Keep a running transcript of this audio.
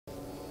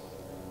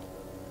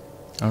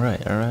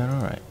Alright, alright,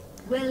 alright.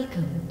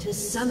 Welcome to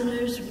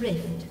Summoner's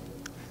Rift.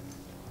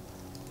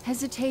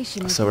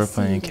 Hesitation. So we're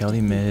playing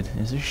Akali mid.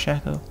 Is there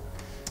Shaco?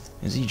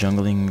 Is he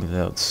jungling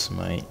without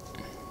smite?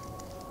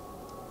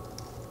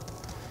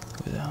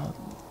 Without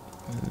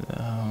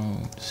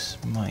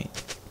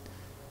smite.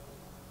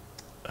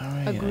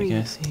 Alright, I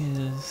guess he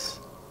is.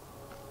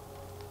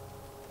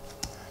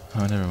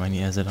 Oh, never mind, he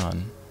has it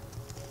on.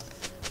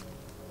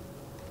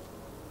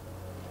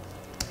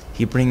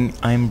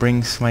 I'm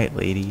bring smite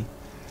lady.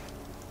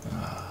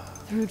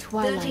 Through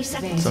twilight.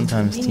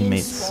 Sometimes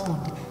teammates.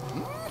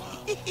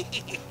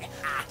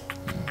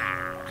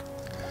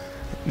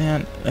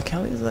 Man,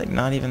 Akali's like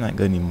not even that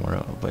good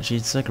anymore, but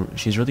she's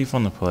really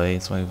fun to play.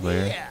 That's why I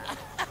play her.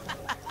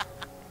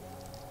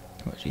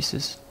 But she's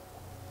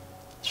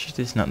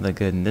just not that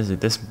good. And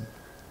this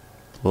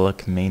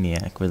luck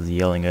maniac was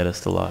yelling at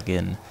us to log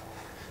in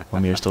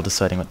when we were still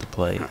deciding what to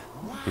play.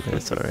 But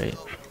it's alright.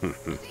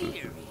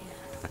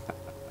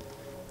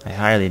 I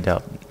highly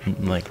doubt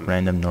like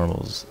random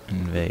normals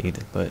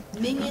invade, but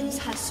Minions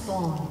have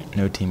spawned.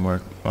 no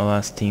teamwork. My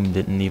last team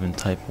didn't even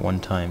type one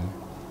time.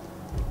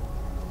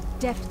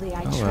 Deftly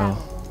I Oh well,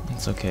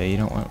 it's okay. You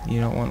don't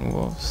want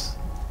wolves.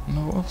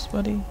 No wolves,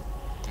 buddy.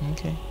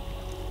 Okay.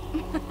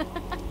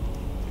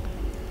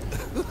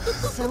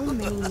 So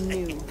many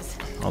noobs.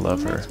 I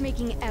love her.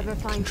 Making ever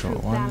find Control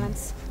true one.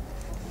 balance.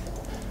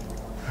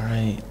 All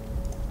right.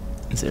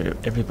 Is there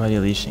everybody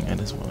leashing? I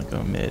just want to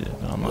go mid,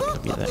 but I'm not gonna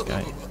be that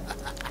guy.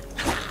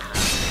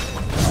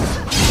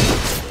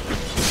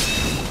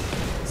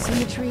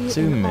 Symmetry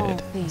Zoom in all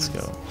mid. things.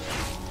 Let's go.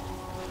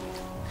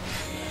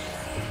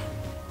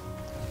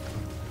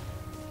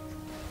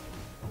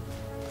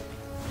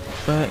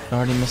 But I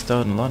already missed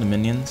out on a lot of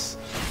minions.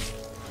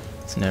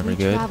 It's never We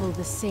good. travel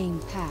the same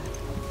path.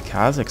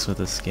 Kazakh's with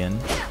his skin.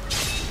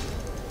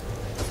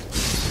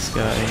 This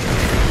guy.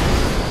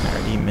 I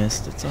already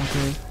missed. It's all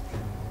good.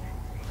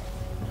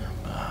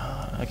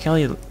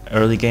 Akali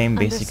early game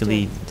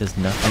basically does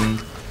nothing.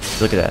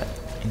 Look at that.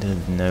 He does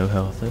no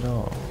health at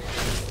all.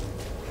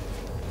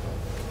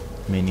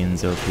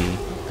 Minions OP.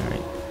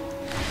 Alright.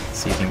 Let's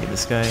see if we can get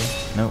this guy.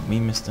 Nope, we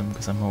missed him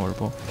because I'm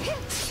horrible.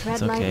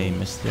 It's okay,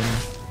 missed him.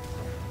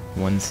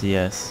 1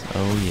 CS.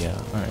 Oh yeah.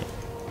 Alright.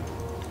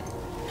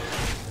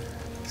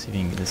 See if we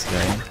can get this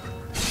guy.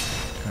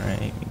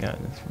 Alright, we got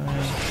this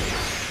guy.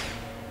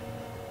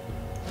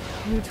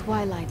 Through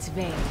twilight's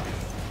veil.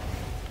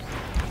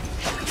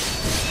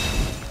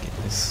 Get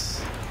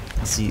this.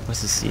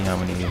 Let's just see how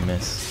many we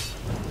miss.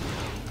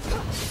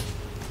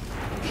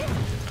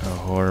 Oh,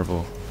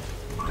 horrible.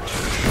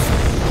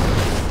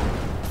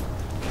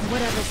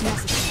 Whatever's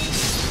necessary.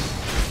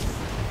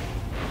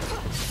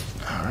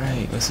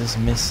 Alright, let's just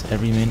miss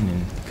every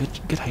minion.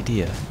 Good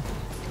idea.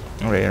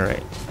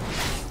 Alright.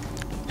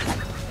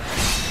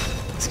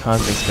 This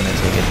Cosmic's gonna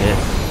take a hit.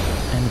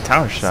 And a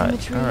tower shot.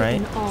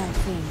 Alright.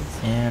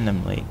 And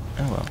I'm late.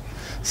 Oh well.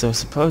 So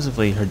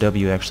supposedly her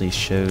W actually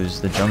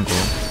shows the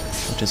jungle,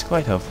 which is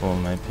quite helpful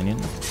in my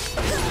opinion.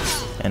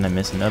 And I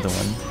miss another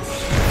one.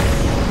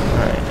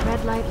 Alright.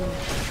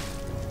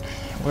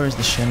 Where's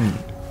the Shen?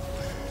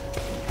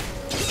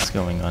 What's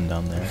going on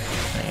down there?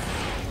 Right.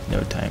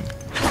 No time.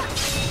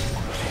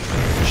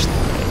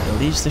 At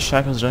least the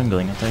Shaco's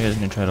jungling. I thought he was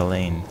gonna try to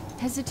lane.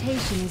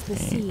 Hesitation is the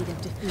seed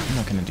of defeat. I'm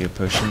not gonna do a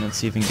potion. Let's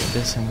see if we can get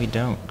this, and we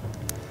don't.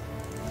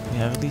 We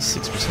have at least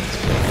 6%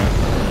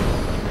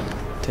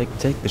 skill.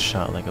 Take the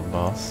shot like a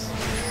boss.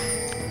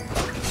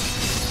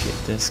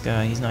 Get this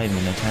guy. He's not even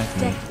gonna attack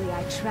me.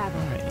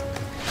 Alright.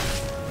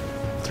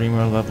 3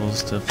 more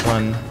levels to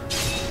fun.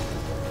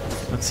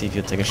 Let's see if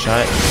you'll take a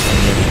shot.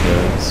 And there he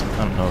goes. I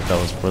don't know if that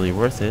was really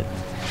worth it.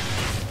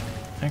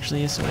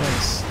 Actually, yes it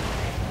was.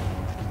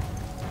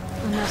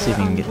 Let's see if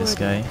we can get this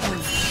guy.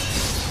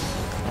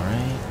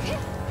 Alright.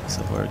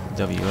 So we're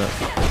W up.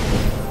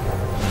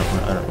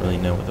 I don't really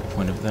know what the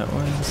point of that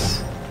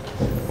was.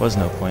 There was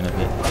no point of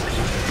it.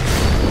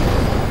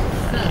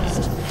 Right.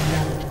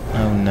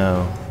 Oh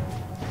no.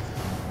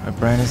 Our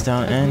brand is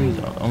down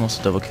and almost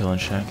a double kill on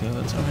Shaco.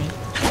 That's alright.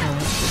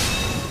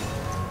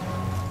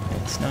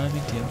 It's not a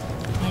big deal.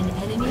 I'll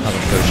have a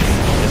potion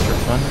just for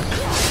fun.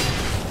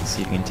 Let's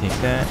see if we can take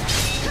that.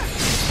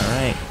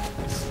 Alright.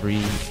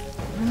 Free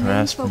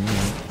harass from me.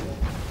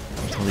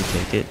 I'll totally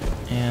take it.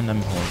 And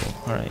I'm horrible.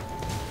 Alright.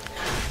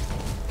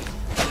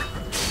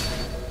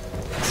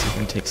 Let's see if we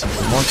can take some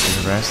more to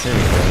harass. There he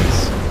goes.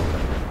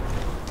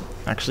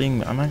 Actually,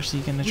 I'm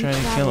actually gonna try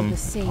to kill him.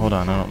 Hold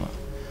on, I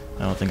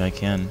don't think I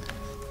can.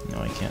 No,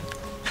 I can't.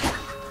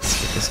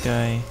 Let's get this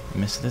guy.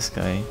 Miss this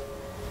guy.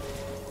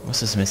 Let's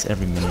just miss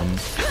every minion.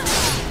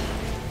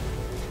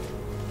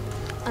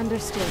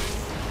 Understood.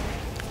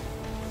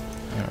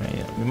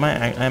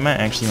 Alright, I might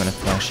actually want to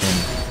flash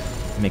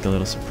in, make a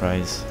little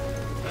surprise.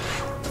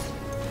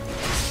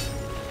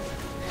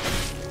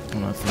 I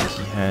don't think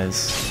he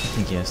has. I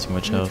think he has too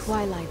much health.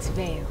 Twilight's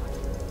veil.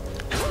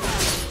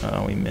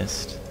 Oh, we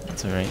missed.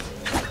 That's alright.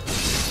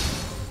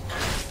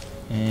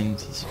 And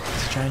he's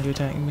trying to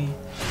attack me.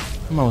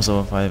 I'm almost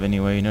level 5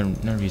 anyway. No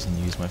reason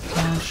to use my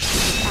flash.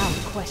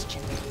 Without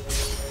question.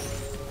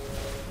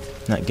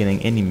 not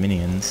getting any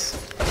minions.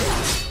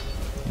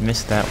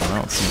 Missed that one. I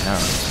don't see how.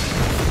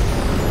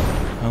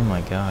 Oh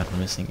my god, we're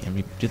missing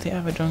every... Do they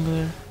have a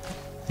jungler?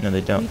 No,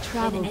 they don't.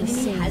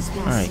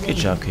 Alright, good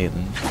job,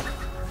 Caitlyn.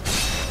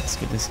 Let's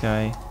get this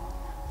guy.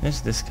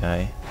 There's this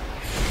guy.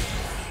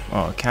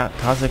 Oh,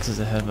 Kha'Zix is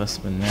ahead of us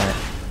with that.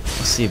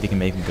 Let's see if we can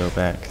make him go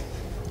back.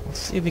 Let's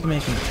see if we can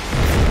make him...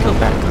 Go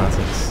back,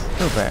 Kha'Zix.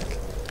 Go back.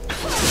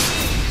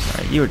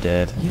 Alright, you're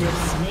dead.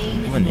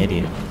 I'm an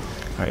idiot.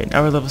 Alright,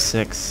 now we're level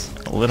 6.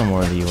 A little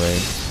more leeway.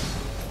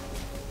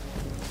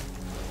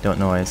 Don't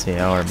know why I say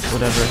hour, but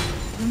whatever.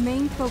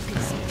 Remain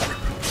focused.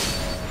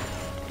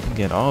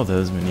 Get all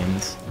those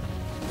minions.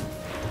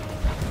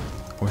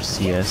 Or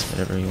CS,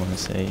 whatever you want to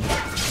say.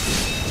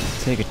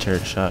 Take a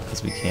turret shot,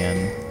 because we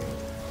can.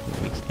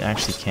 We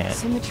actually can't.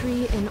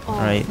 Symmetry in all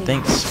Alright, things.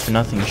 thanks for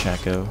nothing,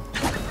 Shaco.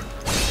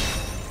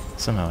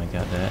 Somehow I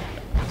got that.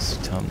 Let's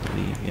tell him to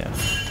leave, yeah.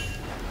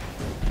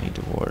 I need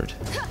to ward.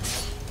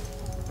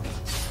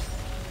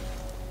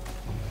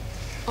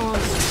 On the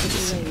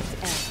blade's edge.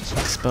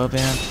 Spellband?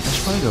 I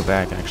should probably go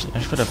back, actually. I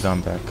should have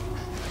gone back.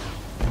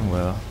 Oh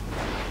well.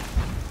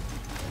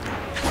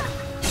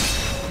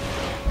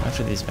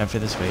 After this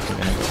wave, we're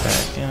gonna go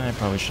back. Yeah, I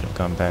probably should have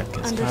gone back.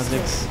 It's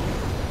Kha'Zix.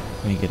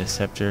 When you get a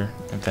scepter,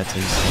 if that's how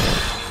you say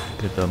it.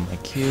 Could build my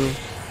Q.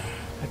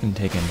 I can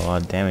take him a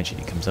lot of damage if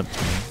he comes up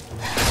to me.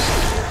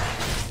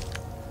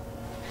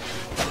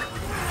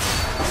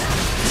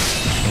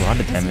 A lot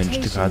of damage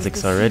to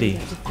Kha'Zix already.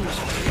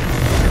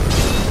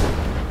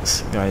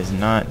 This guy is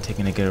not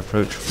taking a good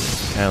approach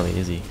for Akali,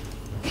 is he?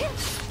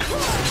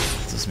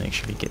 Let's just make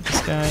sure we get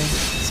this guy.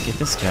 Let's get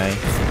this guy.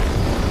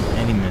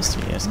 And he missed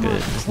me, that's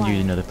good. Let's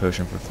use another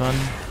potion for fun.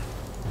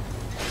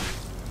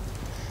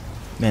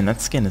 Man,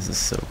 that skin is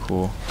just so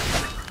cool.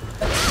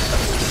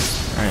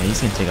 Alright,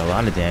 he's gonna take a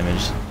lot of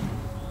damage.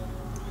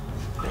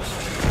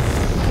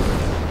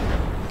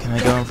 Can I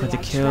go in for the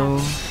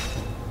kill?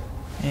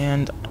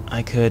 And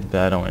I could,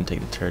 but I don't want to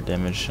take the turret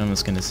damage. I'm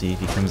just gonna see if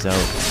he comes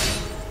out.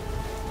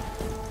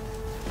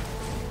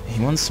 He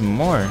wants some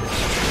more.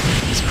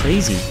 He's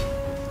crazy.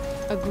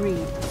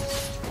 Agreed.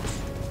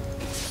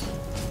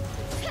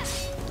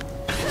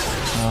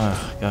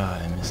 Oh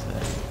god, I missed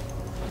that.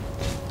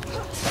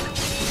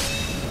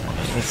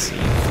 Alright, let's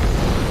see.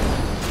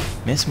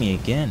 Miss me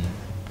again.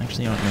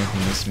 Actually, I don't know if he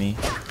missed me.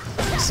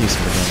 Let's do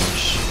some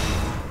damage.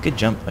 Good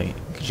jump by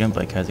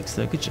Kha'Zix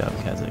though. Good job,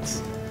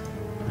 Kha'Zix.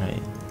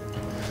 Alright.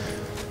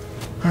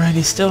 Alright,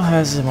 he still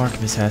has the Mark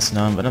of Assassin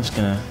on, but I'm just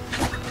gonna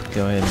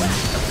go ahead and...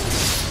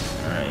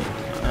 Alright.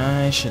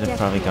 I should have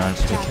probably gone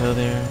for the kill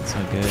there. It's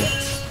all good.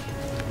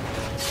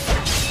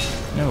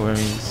 No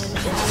worries.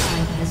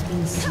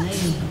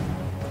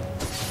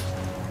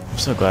 I'm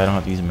so glad I don't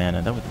have to use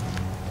mana. That would...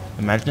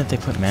 Imagine if they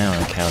put mana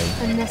on Akali.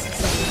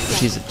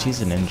 She's a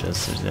ninja,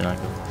 so they're not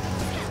gonna...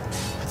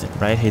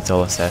 Riot hates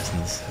all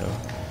assassins, so...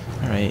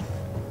 Alright.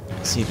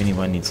 Let's see if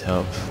anyone needs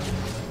help.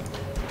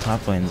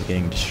 Top lane's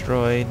getting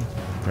destroyed.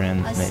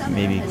 Brand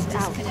maybe...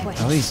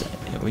 Oh,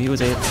 he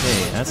was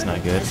AFK. That's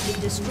not good.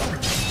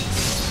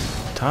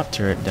 Top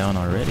turret down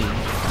already.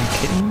 Are you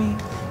kidding me?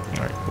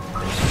 Alright.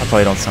 I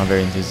probably don't sound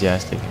very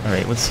enthusiastic.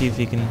 Alright, let's see if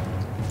we can...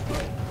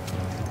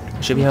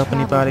 Should we help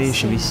anybody?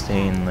 Should we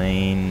stay in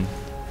lane?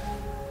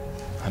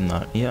 I'm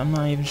not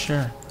even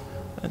sure.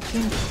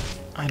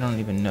 I don't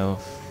even know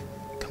if...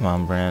 Come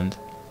on, Brand.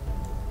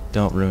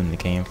 Don't ruin the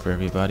game for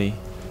everybody.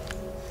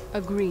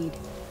 Agreed.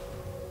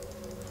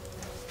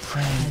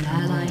 An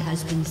ally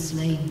has been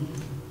slain.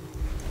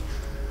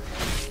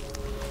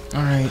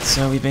 Alright,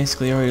 so we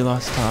basically already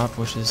lost top,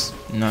 which is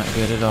not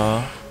good at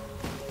all.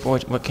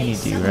 But what can you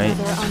do, right?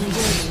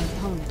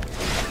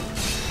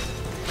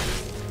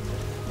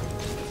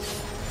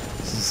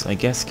 This is, I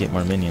guess, get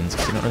more minions,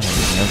 because we don't really have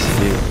anything else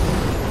to do.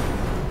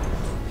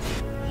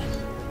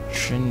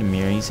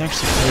 Tryndamere, he's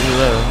actually pretty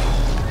low.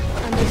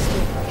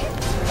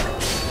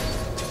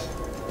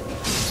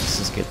 Let's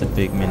just get the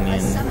big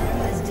minion.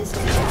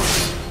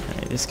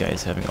 Alright, this guy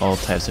is having all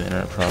types of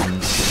internet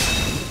problems.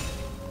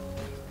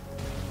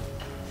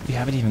 We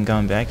haven't even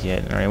gone back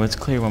yet. Alright, let's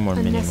clear one more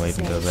minion wave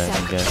and go back,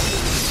 I guess.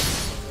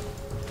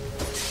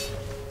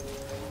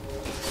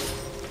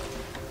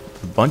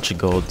 A bunch of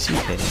gold,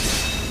 2k.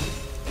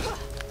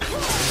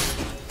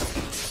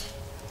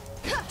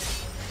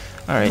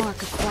 Alright.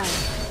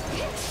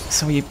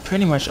 So we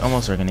pretty much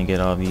almost are gonna get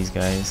all these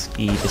guys.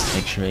 Just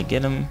make sure I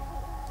get them.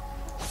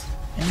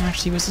 And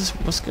actually, let's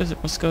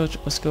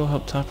go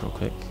help top real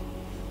quick.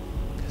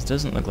 Cause it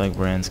doesn't look like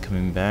Brand's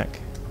coming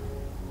back.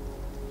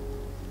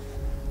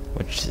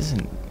 Which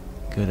isn't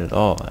good at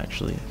all,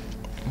 actually.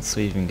 Let's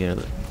see if we can get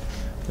it.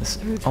 This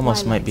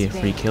almost might be a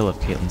free kill if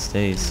Caitlyn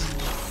stays.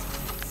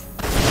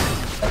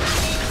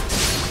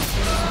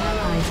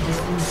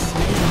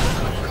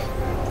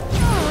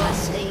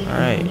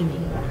 Alright,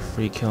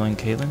 free killing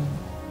Caitlyn.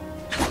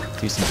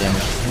 Do some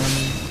damage to him.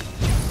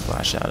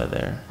 Flash out of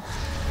there.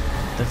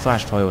 The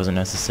flash probably wasn't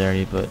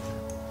necessary, but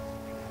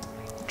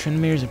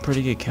Tryndamere is a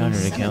pretty good counter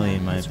to Akali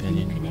in my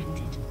opinion.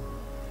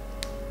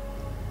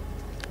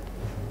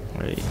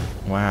 Wait,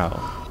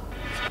 wow.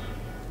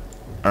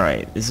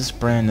 Alright, is this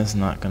brand that's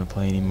not gonna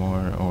play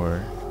anymore,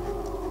 or...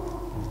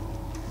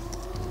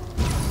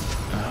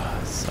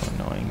 it's so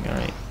annoying.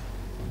 Alright.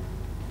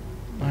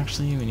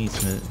 Actually, we need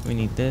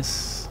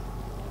this.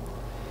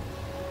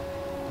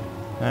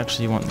 I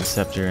actually want the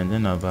scepter, and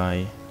then I'll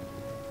buy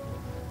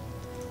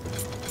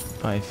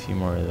a few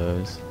more of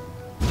those.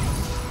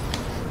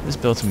 Let's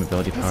build some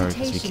ability power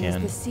because we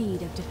can. The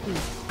seed of defeat.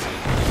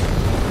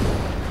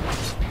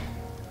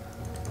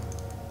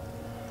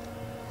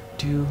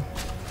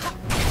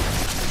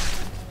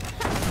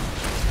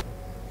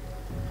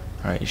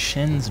 Alright,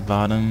 Shen's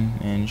bottom,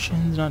 and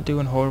Shen's not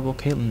doing horrible.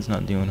 Caitlyn's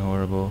not doing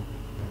horrible.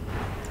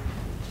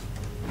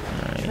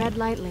 Alright. Tread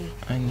lightly.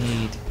 I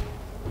need...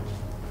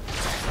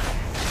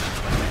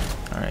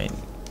 Alright,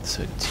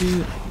 so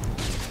 2...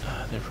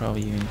 they're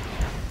probably even...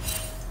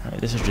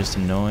 Alright, this is just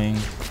annoying.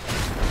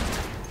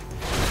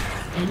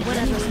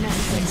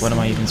 What am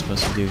I even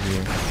supposed to do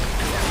here?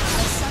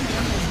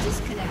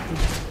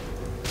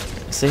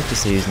 It's safe to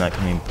say he's not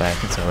coming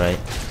back, it's alright.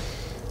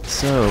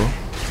 So...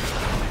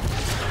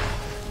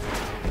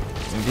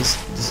 we just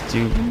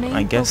do,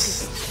 I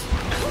guess,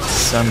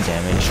 some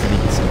damage, trying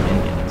to get some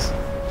minions.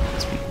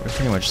 We're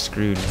pretty much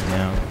screwed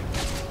now.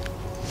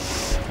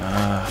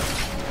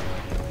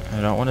 I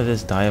don't want to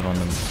just dive on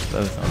them,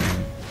 both on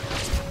them.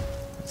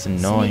 It's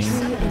annoying.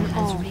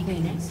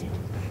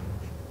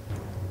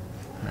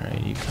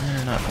 Alright, you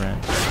kinda not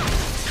Brent.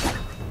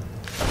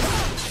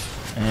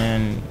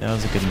 And that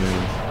was a good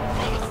move.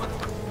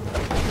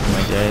 Am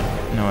I dead?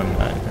 No, I'm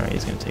not. Alright,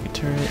 he's gonna take a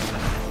turret.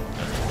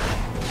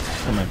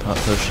 Put my pot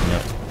potion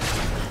yet.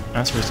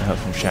 Ask for some help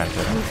from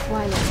Shaka.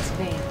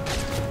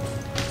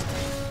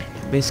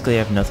 Basically, I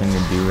have nothing to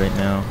do right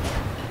now.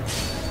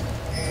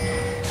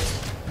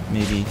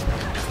 Maybe.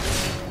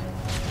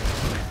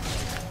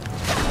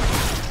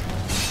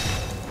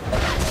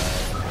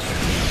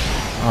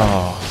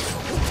 Oh,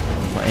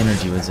 my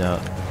energy was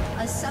out.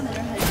 A summoner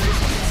has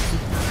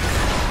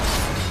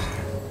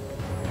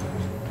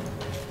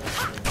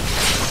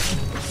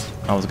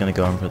I was gonna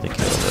go in for the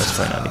kill, but that's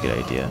probably not a good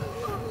idea.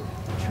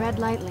 Tread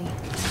lightly.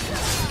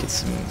 Get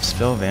some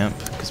spell vamp,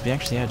 because we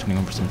actually have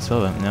 21%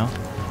 spell vamp now.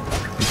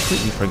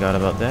 Completely forgot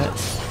about that.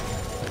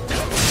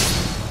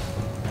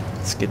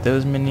 Let's get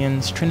those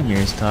minions.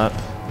 Trinimir's top.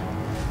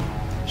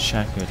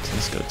 Shaco,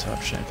 let's go top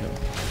Shaco.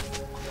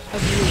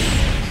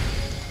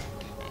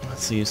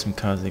 Let's see if some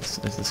Kha'Zix,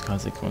 if this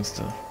Kha'Zix wants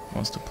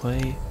to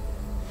play.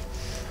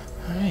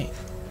 Alright.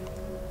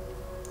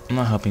 I'm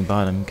not helping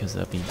bottom because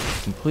that'd be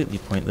completely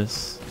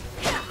pointless.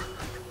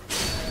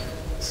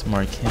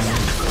 Smart cannon,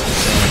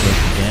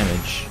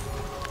 damage.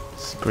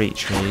 It's a great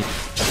trade.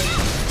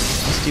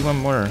 Let's do one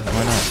more,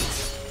 why not?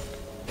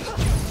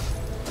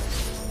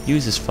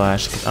 Use his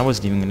flash, because I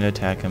wasn't even going to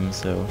attack him,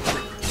 so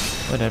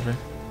whatever.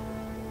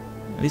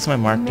 At least my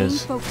mark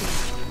does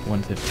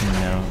 115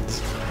 now.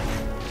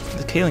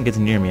 If Kaylin gets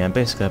near me, I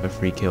basically have a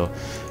free kill.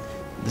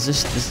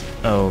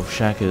 Oh,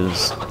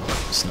 Shaco's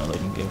just not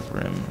looking good for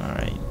him.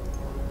 Alright.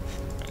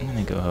 I'm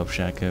gonna go help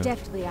Shaco.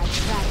 Deftly I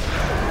track.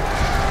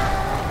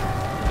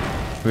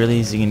 Really?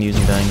 Is he gonna use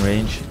Undying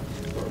Rage?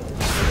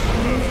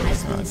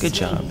 Good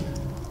job.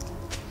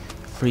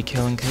 Free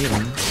killing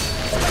Caitlyn.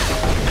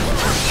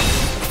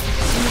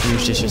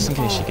 Use just in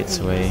case she gets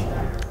away.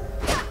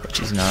 But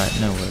she's not,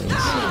 no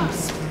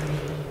worries.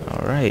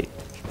 Alright.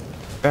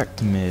 Back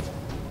to mid.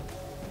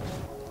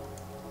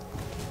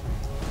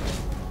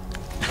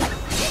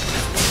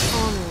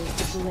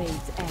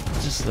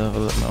 Just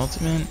level up my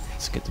ultimate.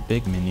 Let's get the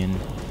big minion.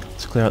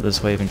 Let's clear out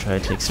this wave and try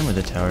to take some of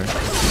the tower.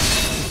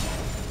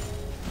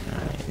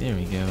 Alright, there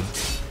we go.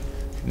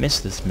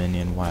 Missed this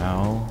minion,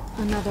 wow.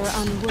 Another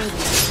unworthy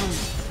opponent.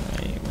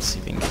 Alright, let's see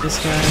if we can get this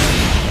guy.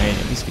 Alright,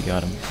 at least we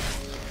got him.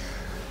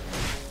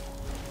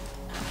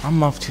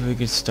 I'm off to a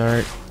good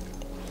start.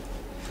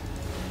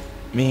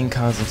 Me and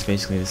Kha'Zix's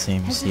basically the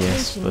same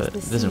CS, but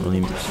it doesn't really...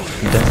 I'm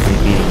definitely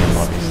beating him,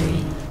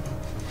 obviously.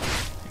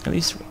 At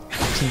least the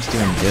team's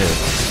doing good.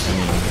 I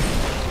mean,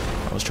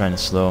 I was trying to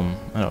slow him.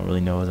 I don't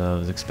really know what I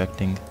was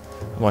expecting.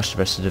 I watched the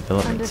rest of the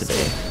development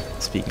today.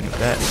 Speaking of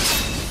that,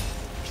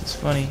 which is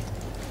funny.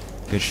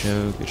 Good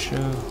show, good show.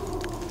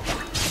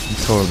 I'm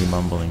totally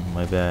mumbling,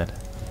 my bad.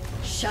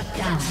 shut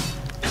down.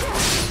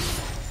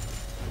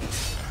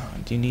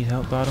 Do you need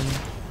help, bottom?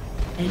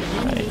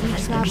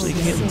 Actually,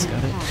 Caitlyn's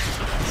got it.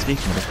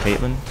 Speaking of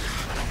Caitlyn,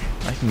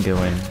 I can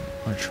go in,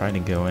 or try to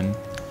go in.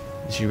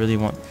 Does she really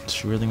want to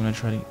try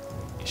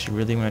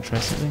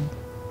something?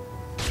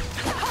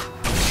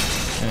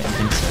 I don't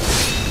think so.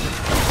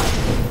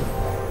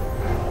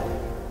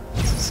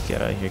 Let's just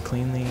get out of here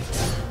cleanly.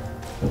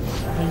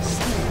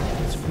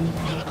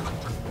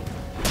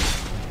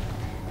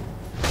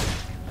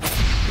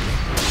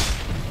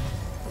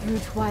 Through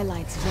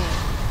Twilight's veil.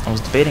 I was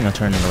debating on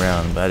turning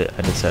around, but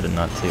I decided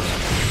not to.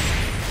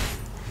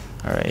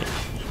 Alright.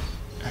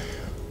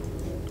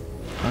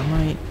 I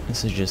might...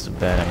 This is just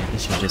bad.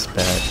 This is just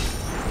bad.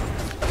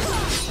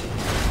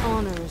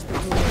 Honors the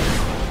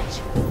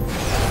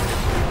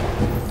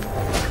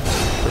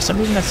For some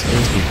reason that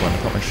scares people when I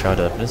put my shroud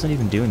up. It doesn't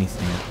even do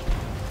anything.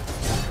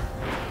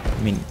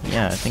 I mean,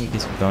 yeah, I think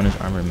these bonus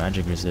armor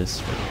magic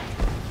resist.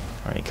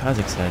 Alright,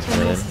 Kha'Zix has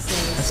red.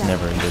 That's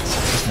never good.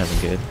 That's never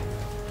good.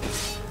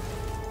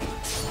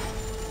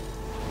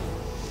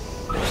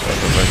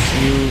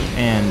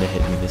 And it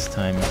hit me this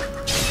time.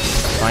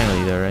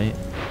 Finally though, right?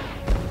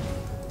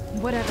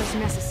 Whatever's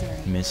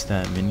necessary. Missed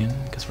that minion,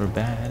 because we're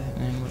bad.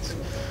 And what's...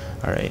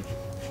 Alright.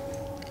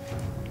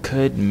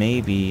 Could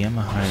maybe... I'm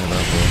a higher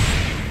level.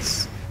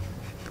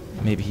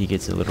 Maybe he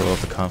gets a little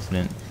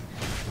overconfident.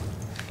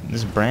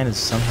 This brand is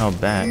somehow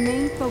back.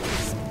 Remain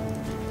focused.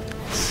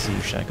 Let's see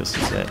if Shackle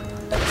sees that.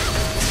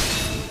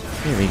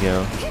 Here we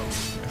go. A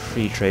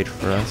free trade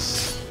for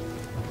us.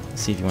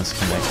 Let's see if he wants to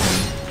come back in.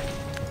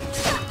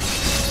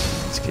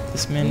 Let's get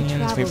this minion.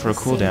 Let's wait for a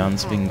cooldown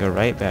so we can go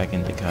right back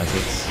into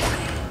Kha'Zix.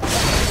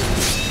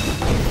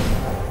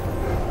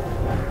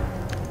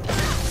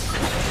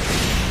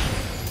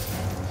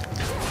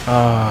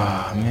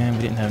 Ah, man,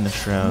 we didn't have enough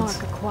shrouds.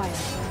 Mark acquired.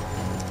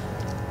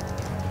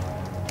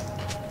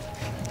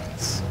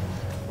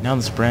 Now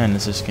this brand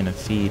is just gonna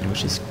feed,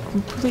 which is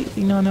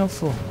completely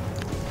non-helpful.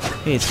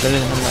 Hey, it's better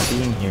than him not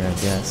being here, I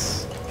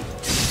guess.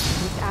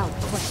 Without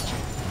question.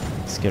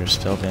 Let's get our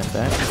spell band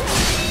back.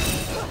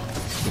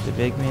 Get the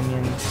big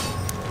minion.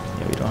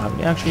 Yeah, we don't have.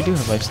 We actually do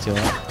have lifesteal.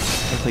 I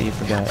completely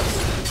forgot.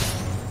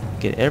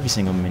 Get every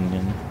single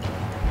minion.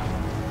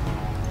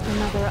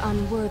 Another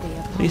unworthy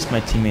opponent. At least my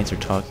teammates are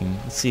talking.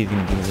 Let's see if we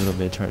can do a little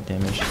bit of turret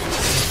damage.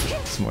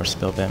 Some more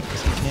spell band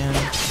because we can.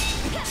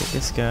 Get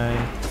this guy.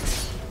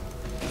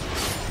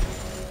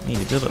 Need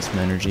to build up some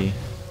energy.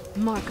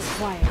 Mark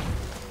acquired.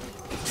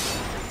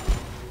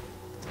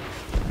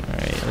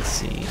 Alright, let's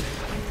see.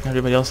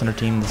 Everybody else on our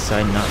team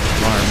decided not to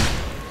farm.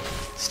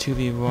 It's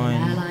 2v1.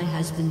 An ally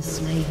has been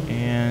slain.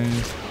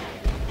 And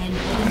An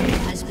enemy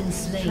has been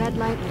slain. Tread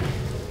lightly.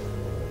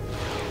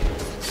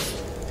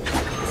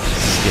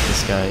 let's get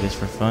this guy just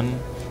for fun.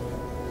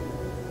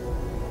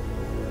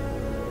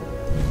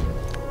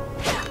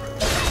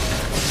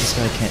 This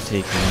guy can't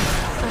take me.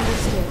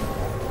 Understood.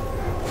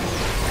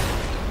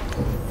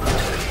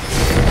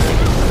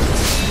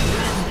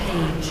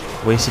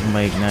 Wasted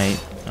my ignite.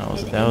 That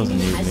was a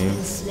noob move.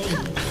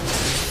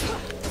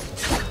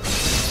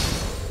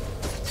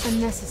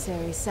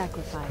 Unnecessary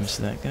sacrifice.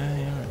 Missed that guy.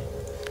 Alright.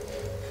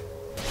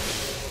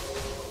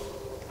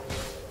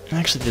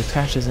 Actually, the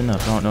patch is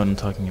enough. I don't know what I'm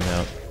talking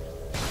about.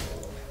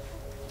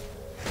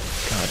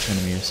 God,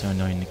 Trinity are so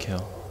annoying to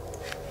kill.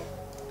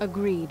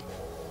 Agreed.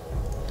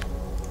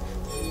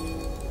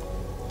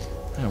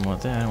 I don't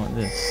want that. I want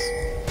this.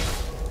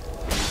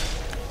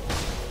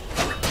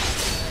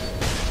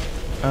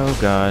 Oh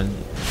God,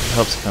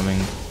 help's coming.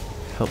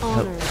 Help,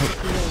 help, help.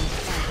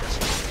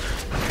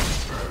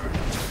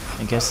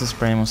 I guess this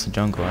brand wants the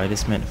jungle. I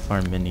just meant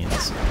farm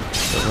minions.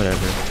 But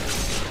whatever.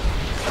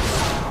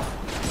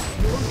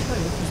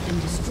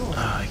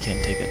 Oh, I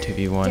can't take that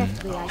 2v1.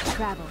 Deftly I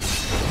travel.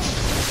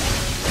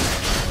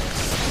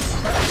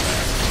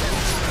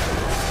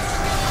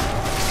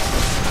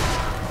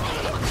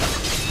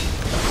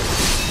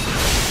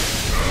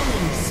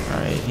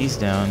 Alright, he's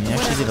down. He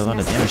actually did a lot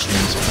of damage to me,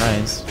 I'm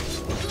surprised.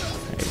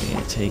 Alright, we're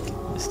gonna take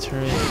this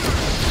turret.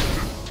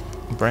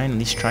 Brian at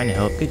least trying to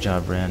help. Good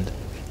job, Brand.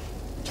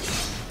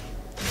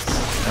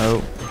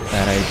 Oh,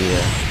 bad idea.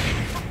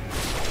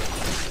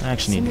 I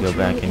actually need to go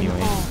back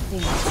anyway.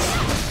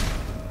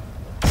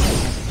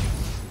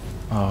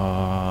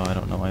 Oh, I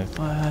don't know why I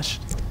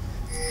flashed.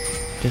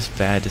 Just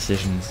bad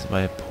decisions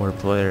by a poor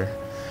player.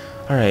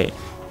 Alright.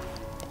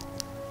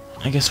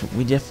 I guess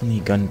we definitely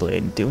need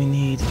Gunblade. Do we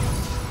need...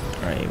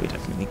 Alright, we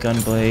definitely need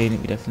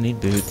Gunblade. We definitely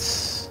need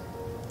boots.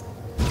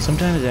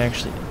 Sometimes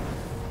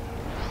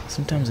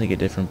I get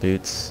different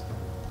boots.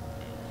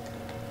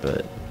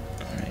 But...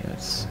 Alright,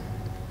 let's...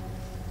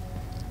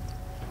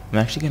 I'm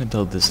actually gonna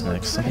build this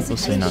next. Some people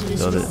say not to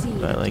build it,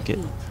 but I like it.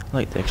 I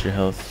like the extra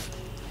health.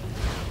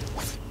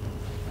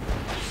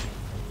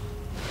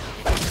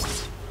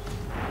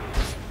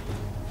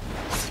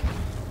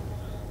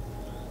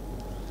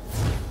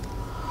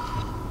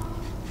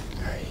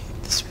 Alright,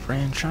 this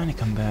brand trying to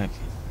come back.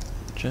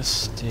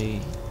 Just stay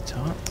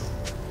top.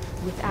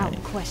 Without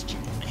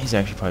question. He's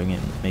actually probably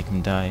gonna make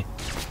him die.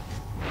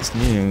 This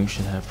new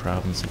should have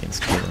problems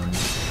against Caitlyn.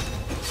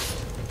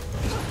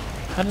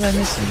 How did I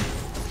miss him?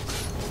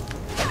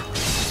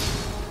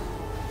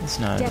 It's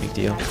not a big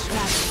deal. 4-0.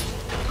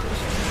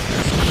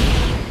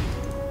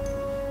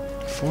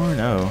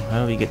 How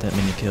do we get that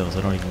many kills?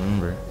 I don't even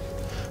remember.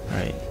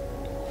 Alright.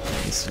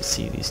 Let's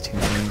see these two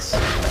things.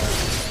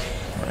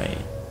 Alright.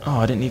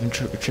 Oh, I didn't even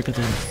trigger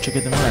the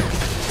mark.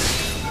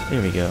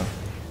 There we go.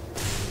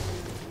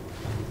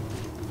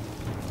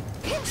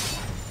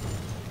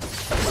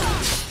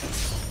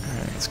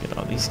 Alright, let's get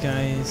all these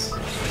guys.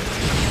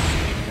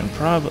 And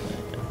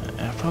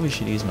I probably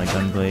should use my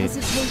Gunblade.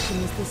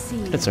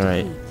 It's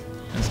alright.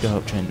 Let's go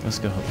help Trent. Let's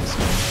go help this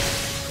guy.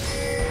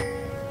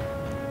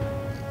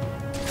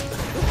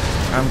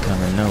 I'm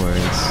coming, no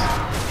worries.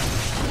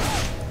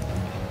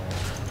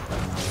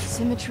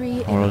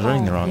 Symmetry. Oh, I was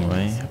running the wrong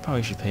way. I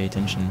probably should pay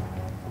attention.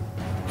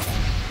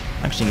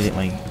 I'm actually gonna get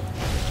my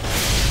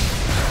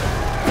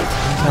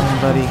coming,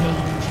 buddy.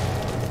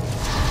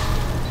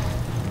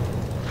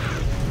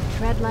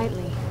 Tread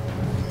lightly.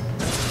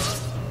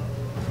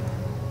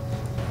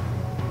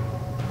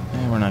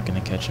 We're not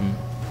gonna catch him.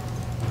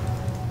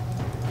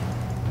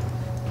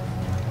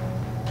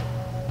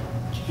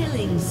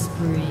 Killing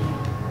spree.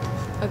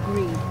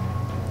 Agreed.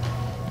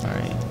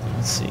 Alright,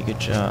 let's see. Good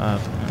job.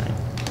 Alright.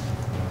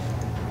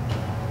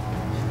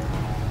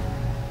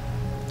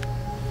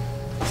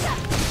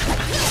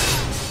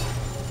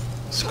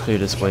 Let's clear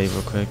this wave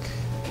real quick.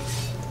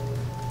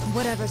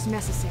 Whatever's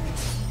necessary.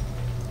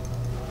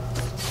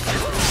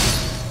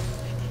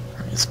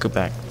 Alright, let's go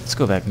back. Let's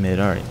go back mid.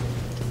 Alright.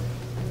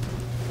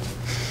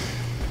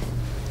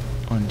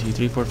 1, 2,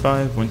 3, 4,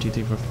 5. 1, 2,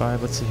 3, 4,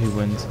 5. Let's see who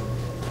wins.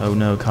 Oh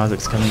no,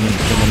 Kazakh's coming in to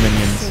kill more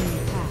minions. Same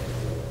path.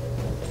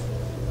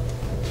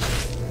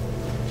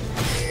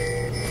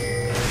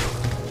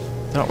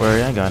 Don't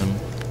worry, I got him.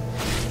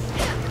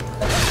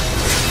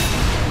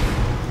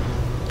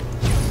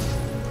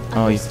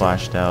 Oh, he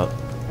flashed out.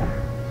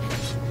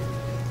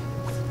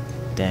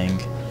 Dang.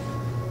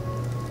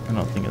 I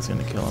don't think it's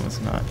gonna kill him, it's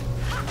not.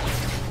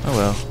 Oh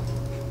well.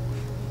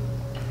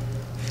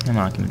 I'm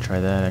not gonna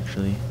try that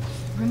actually.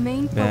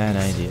 Remain Bad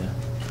focused. idea.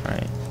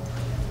 Alright.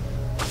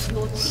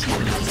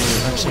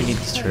 Actually, I need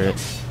this turret.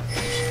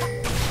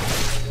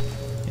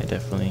 Yeah,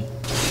 definitely.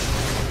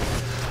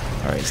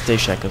 Alright, stay,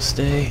 Shaco,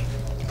 stay.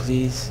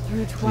 Please.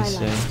 Through Please stay.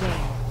 Twilight's day.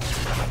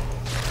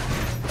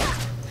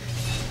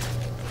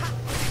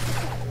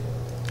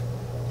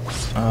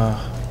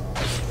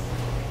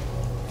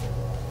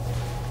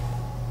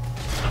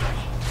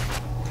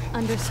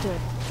 Understood.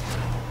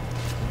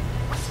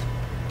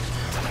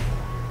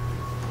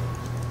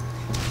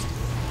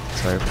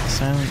 Sorry for the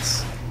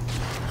silence.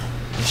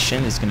 This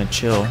Shin is gonna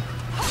chill.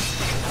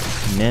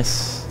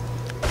 Miss.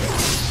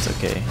 It's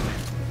okay.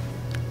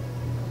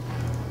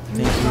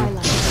 Through Thank you.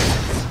 Twilight.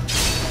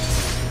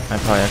 I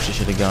probably actually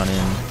should have gone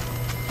in.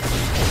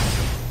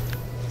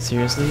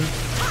 Seriously?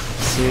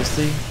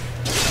 Seriously?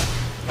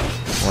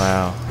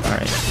 Wow.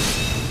 Alright.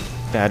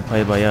 Bad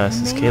play by us.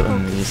 This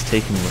Caitlyn is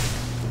taking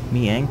with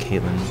me and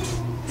Caitlyn.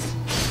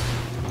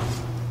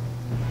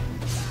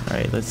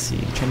 Alright, let's see.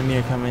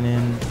 Trinamir coming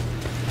in.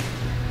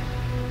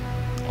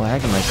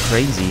 Lagging like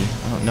crazy.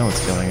 I don't know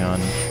what's going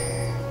on.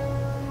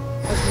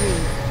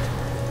 Agreed.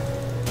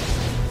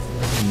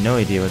 No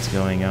idea what's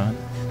going on.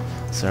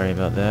 Sorry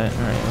about that.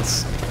 Alright,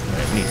 let's...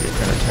 Alright, we need to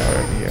turn our tower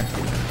over here.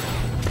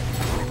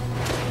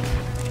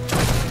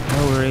 No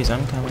worries,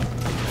 I'm coming.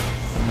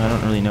 I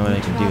don't really know what I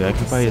can do. I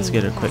can probably just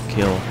get a quick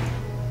kill.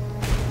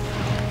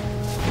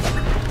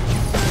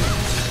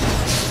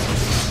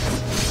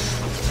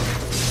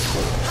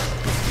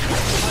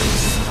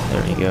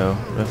 There we go.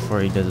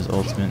 Before he does his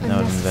ultimate, that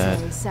would have been bad.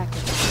 Unnecessary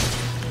sacrifice.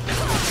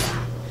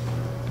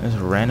 This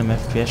random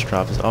FPS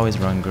drop has always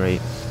run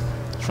great.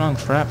 What's wrong,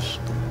 Fraps?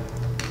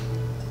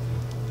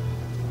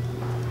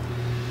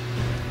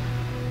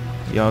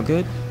 Y'all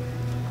good?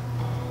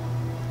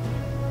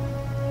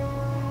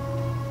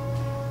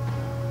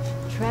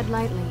 Tread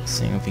lightly.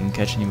 Seeing if we can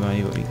catch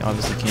anybody, but we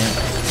obviously can't.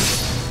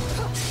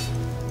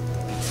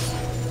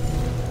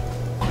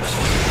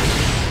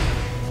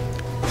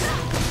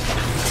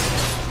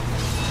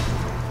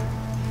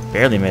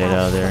 Barely made it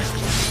out of there.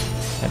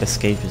 That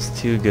escape is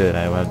too good,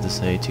 I would have to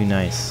say. Too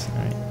nice.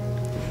 Alright.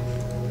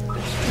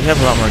 We have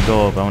a lot more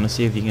gold, but I want to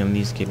see if you can at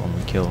least get one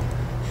more kill.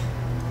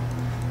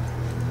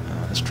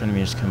 This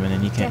Trinimir's coming in,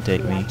 he can't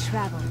take me.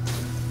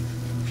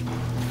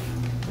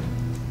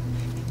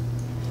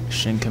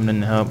 Shin coming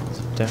in to help,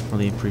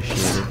 definitely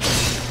appreciated.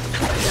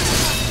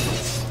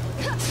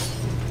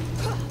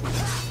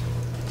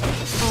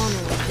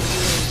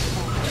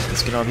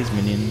 Let's get all these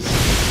minions.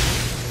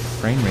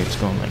 Frame rate's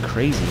going like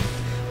crazy.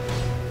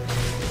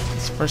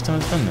 It's the first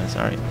time I've done this,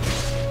 alright.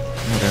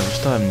 Whatever, we're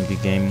still having a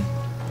good game.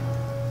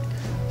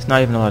 It's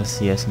not even a lot of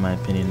CS in my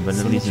opinion, but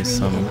at least it's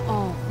some...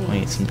 I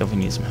need some,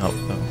 definitely need some help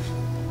though.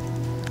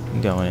 I'm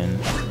going in.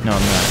 No, I'm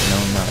not. No,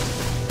 I'm not.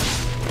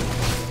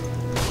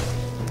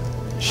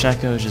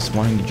 Shaco is just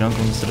wanting to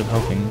jungle instead of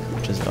helping,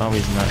 which is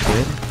always not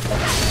good.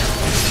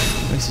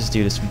 At least this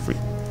dude is some free...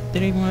 They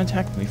don't even want to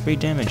attack me. Free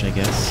damage, I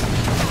guess.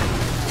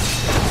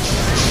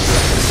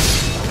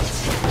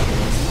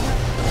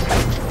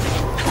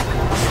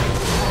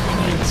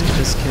 Alright, let's get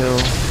this kill.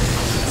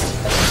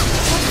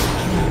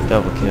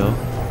 Double kill.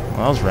 Well,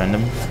 that was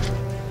random.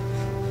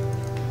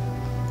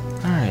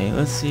 Alright,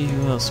 let's see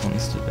who else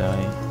wants to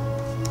die.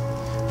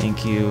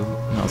 Thank you.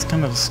 No, it's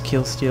kind of a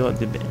kill steal at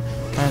the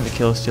kind of a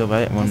kill steal, but I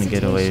didn't want to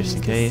get away just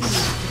in case.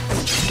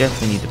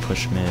 Definitely need to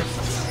push mid.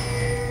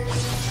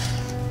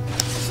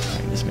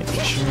 Alright, just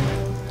making sure.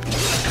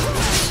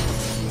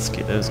 Let's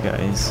get those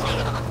guys.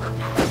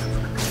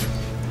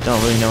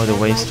 Don't really know what the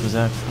waste was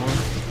at for,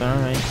 but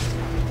alright.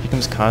 Here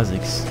comes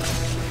Kha'Zix.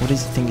 What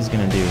does he think he's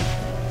gonna do?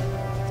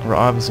 We're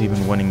obviously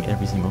been winning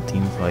every single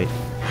team fight.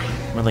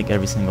 We're like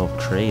every single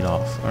trade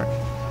off. Alright,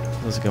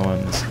 let's go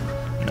on this.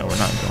 No, we're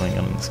not going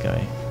on this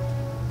guy.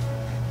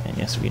 And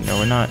yes, we know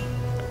we're not.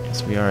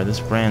 Yes, we are. This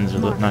brand's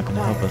not going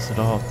to help us at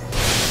all.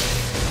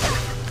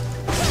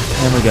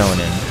 And we're going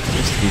in.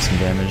 Just to do some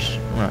damage.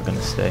 We're not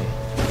gonna stay. I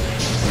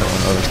don't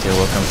want to overstay our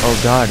welcome. Oh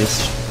god,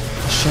 this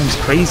Shen's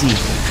crazy!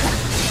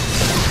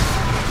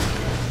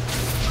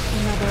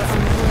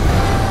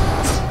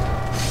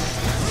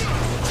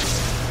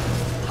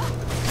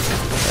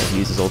 He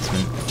uses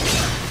ultimate,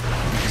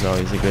 which is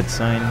always a good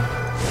sign.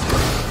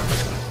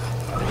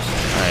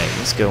 Alright,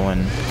 let's go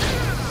in.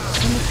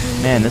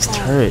 Man, this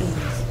turret.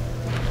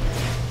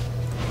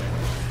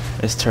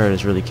 This turret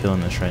is really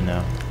killing us right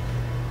now.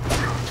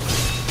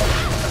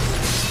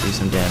 Let's do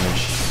some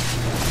damage.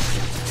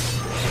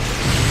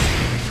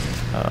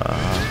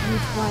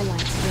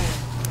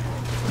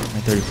 My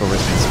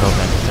 34%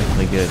 spellbound is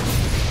technically good.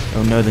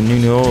 Oh no, the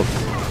new ult.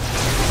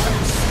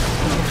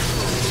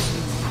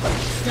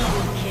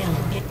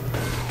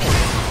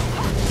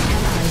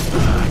 I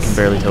can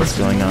barely tell what's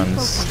going on.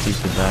 This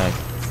stupid lag.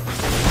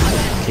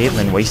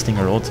 Caitlyn wasting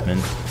her ultimate.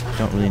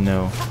 Don't really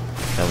know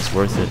if that was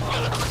worth it,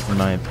 in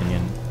my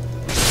opinion.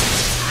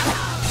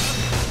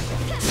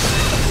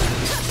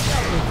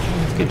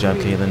 Good job,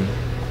 Caitlyn.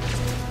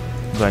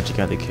 I'm glad you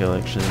got the kill,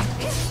 actually.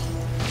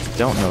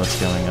 Don't know what's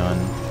going on.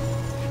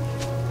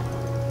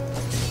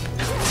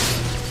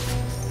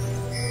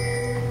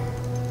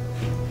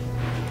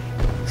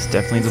 It's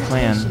definitely the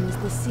plan.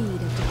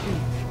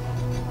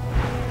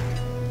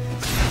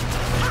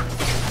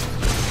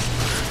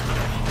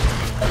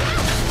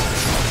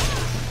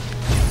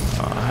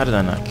 Oh, how did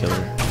I not kill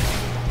her?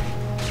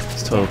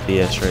 It's total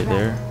BS right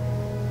there.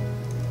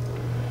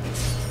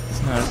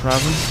 It's not a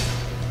problem.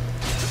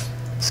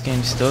 This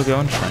game's still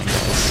going fine,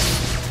 guys.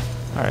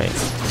 Alright.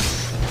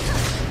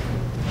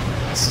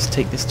 Let's just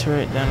take this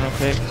turret down real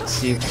quick. Let's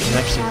see if we can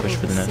actually push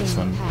for the next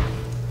one.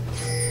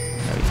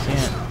 No, we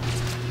can't.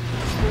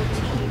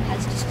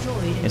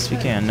 Yes, we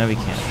can. No, we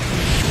can't.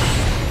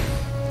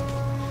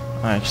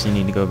 I actually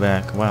need to go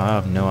back. Wow, I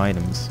have no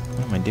items.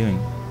 What am I doing?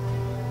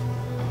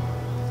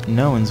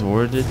 No one's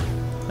warded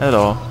at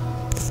all.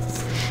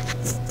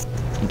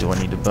 What do I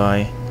need to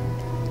buy?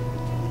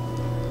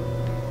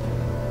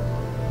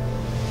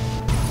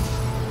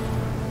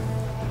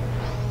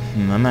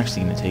 I'm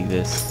actually gonna take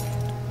this.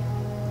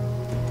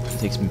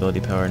 Take some ability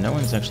power. No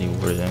one's actually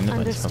worded. I'm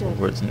gonna buy a couple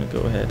words and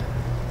go ahead.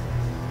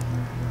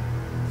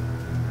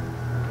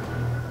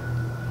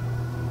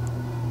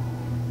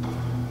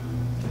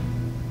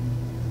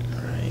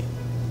 Alright.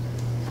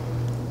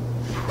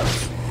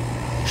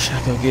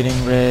 Shaco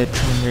getting red.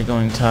 Premier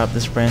going top.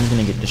 This brand's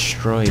gonna get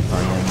destroyed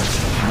by him.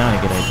 Not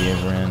a good idea,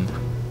 Brand.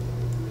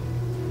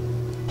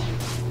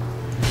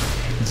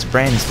 This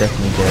brand's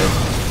definitely dead.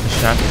 The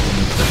Shaco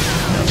didn't put.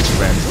 No, this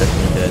brand's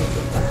definitely dead.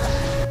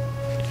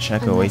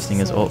 Shaco wasting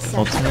his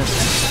ultimate.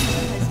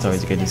 That's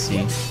always good to see.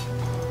 I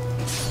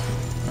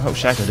hope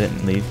Shaco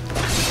didn't leave.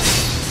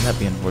 That'd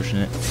be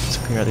unfortunate. Let's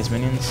clear out these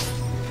minions.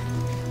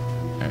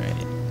 Alright.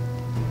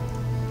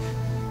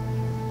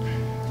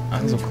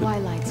 This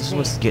is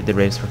supposed to get the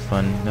race for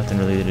fun. Nothing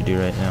really to do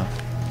right now.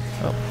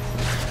 Oh.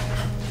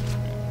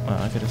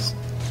 Wow, I could have...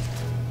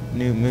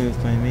 New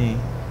move by me.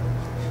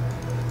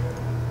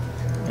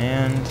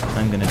 And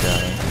I'm gonna die.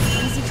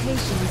 Hesitation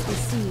is the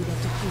seed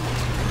of defeat.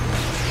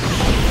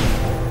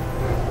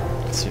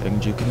 Let's see if I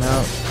can juke him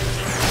out.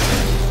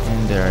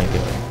 And there I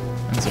go.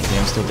 That's okay,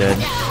 I'm still dead.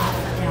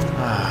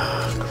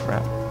 Ah,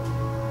 crap.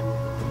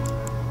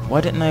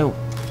 Why didn't I...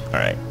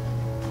 Alright.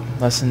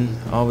 Lesson,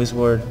 always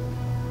ward.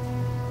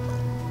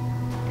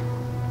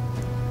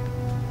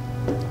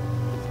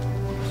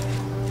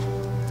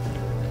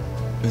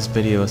 This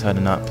video is how to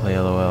not play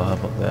LOL, how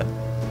about that?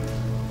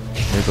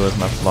 There goes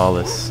my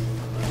flawless.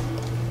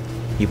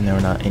 Even though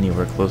we're not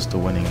anywhere close to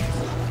winning.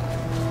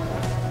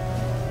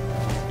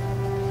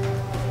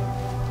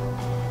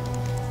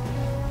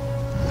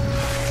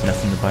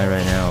 Nothing to buy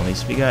right now. At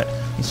least we got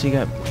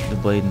the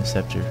blade and the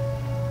scepter.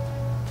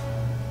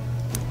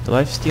 The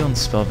lifesteal and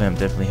spell vamp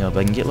definitely help.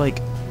 I can get like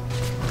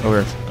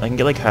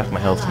half my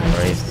health from the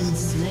race.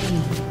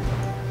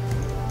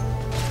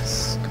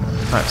 Come on,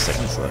 5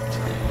 seconds left.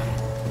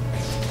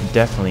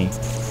 Definitely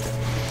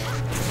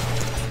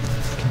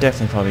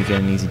probably get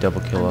an easy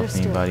double kill off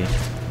anybody.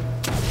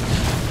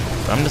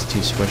 But I'm just too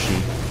squishy.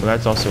 But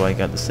that's also why I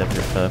got the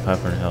scepter for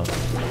 500 health.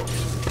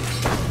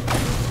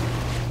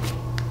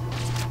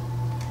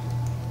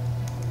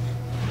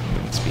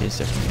 Is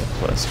definitely a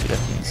plus. We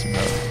definitely need some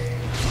help.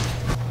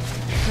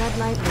 Tread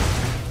lightly.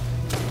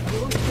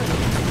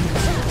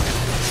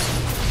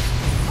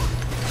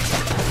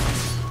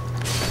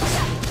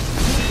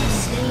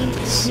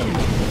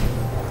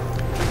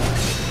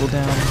 Pull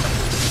down.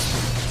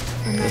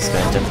 This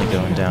guy's definitely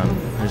going down.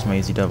 There's my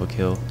easy double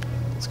kill.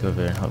 Let's go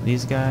over there and help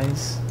these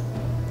guys.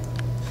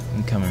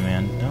 I'm coming,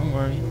 man. Don't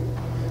worry.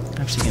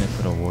 I'm actually gonna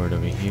put a ward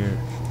over here.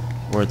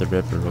 Ward the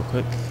Ripper real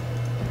quick.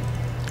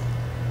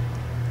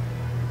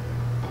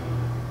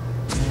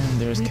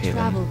 There's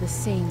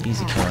Caitlyn.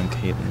 Easy killing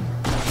Caitlyn.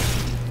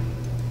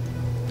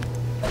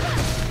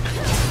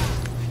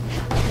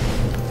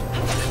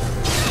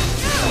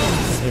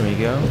 There we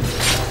go.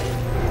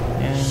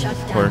 And of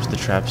course the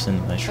traps in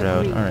my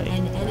shroud. Alright.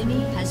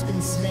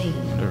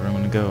 Whatever I'm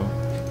gonna go.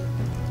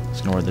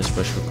 ignore this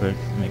bush real quick.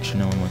 Make sure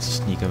no one wants to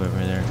sneak up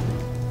over there.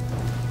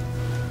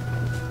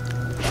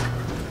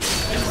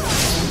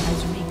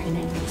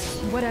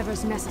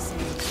 Whatever's necessary.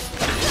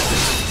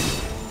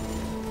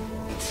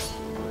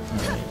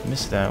 Alright,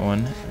 missed that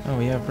one. Oh,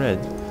 we have red.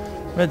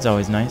 Red's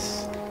always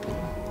nice.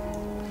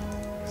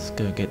 Let's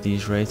go get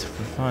these wraiths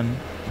for fun.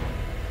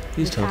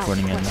 Who's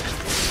teleporting in?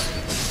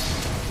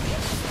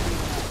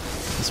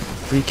 This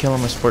free kill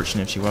him was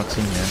fortunate if she walks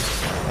in here.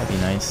 That'd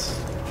be nice.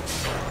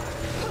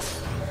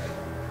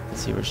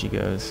 Let's see where she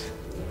goes.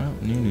 Oh,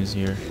 Nunu's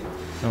here.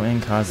 Oh,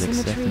 and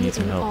Kha'Zix definitely needs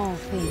some help.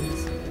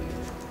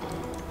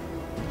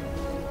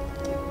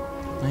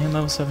 I am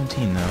level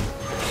 17 though.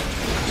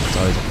 It's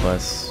always a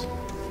plus.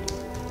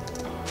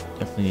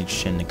 Definitely need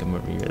Shin to come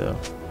over here though.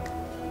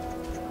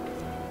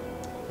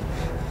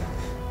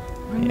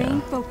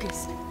 Remain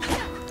focused.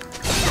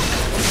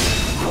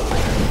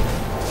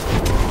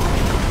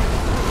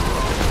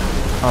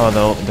 Oh, the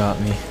ult got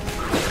me. I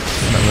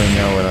don't really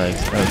know what I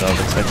was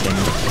expecting.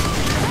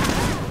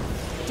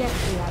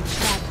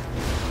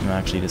 I'm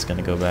actually just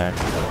gonna go back.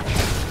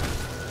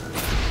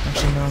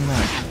 Actually, no, I'm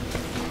not.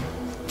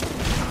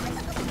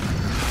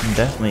 I'm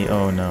definitely.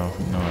 Oh no,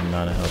 no, I'm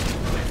not a help.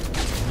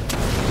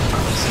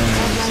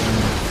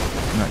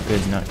 Not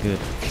good, not good.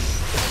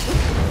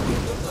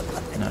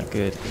 Not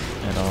good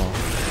at all.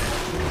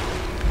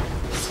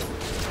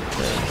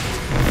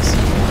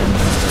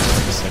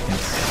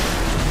 Seconds.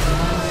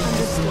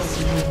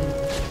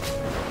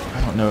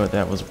 I don't know what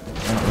that was. I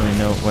don't really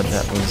know what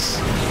that was.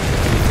 I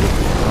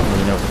don't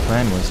really know what the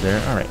plan was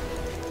there. Alright.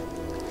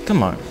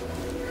 Come on.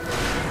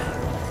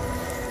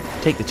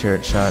 Take the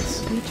turret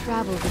shots.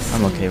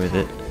 I'm okay with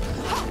it.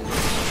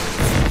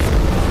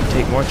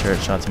 Take more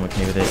turret shots, I'm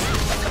okay with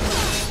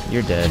it.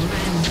 You're dead.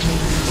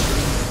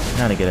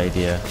 Not a good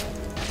idea.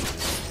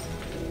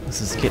 Let's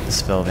just get the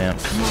spell vamp.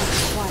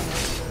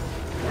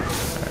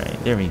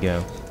 Alright, there we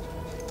go.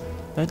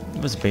 That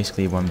was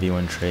basically a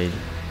 1v1 trade.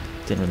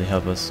 Didn't really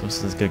help us.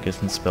 Let's just go get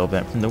some spell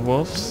vamp from the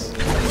wolves.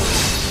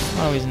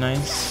 Always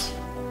nice.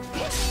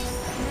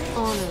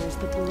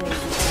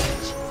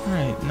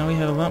 Alright, now we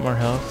have a lot more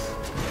health.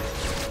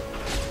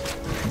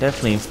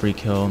 Definitely a free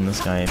kill on this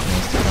guy if he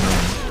wants to come in.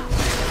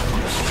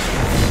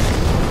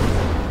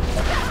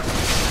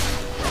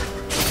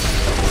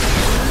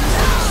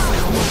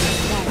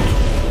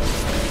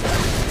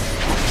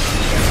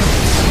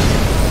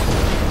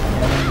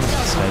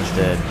 This guy's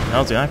dead.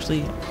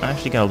 I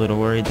actually got a little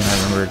worried, then I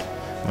remembered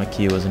my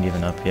Q wasn't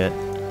even up yet.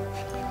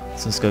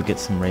 So let's go get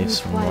some wraiths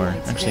for more.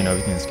 Actually no,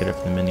 we can just get it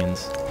from the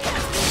minions.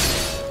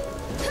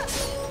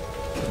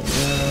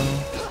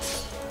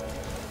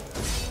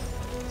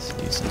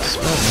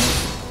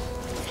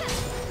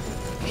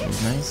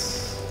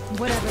 Nice.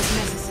 Whatever's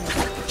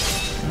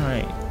necessary.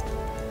 Alright.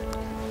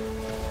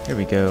 Here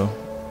we go.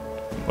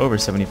 Over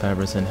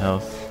 75%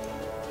 health.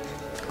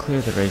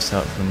 Clear the race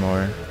out for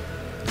more.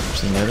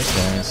 Actually, no, this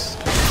guy's.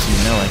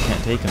 Actually, no, I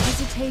can't take him.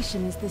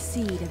 Hesitation is the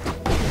seed of the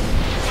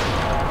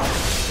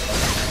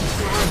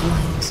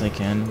Yes, I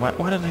can.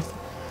 Why did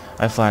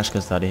I flashed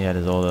because thought he had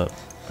his ult up.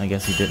 I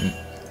guess he didn't.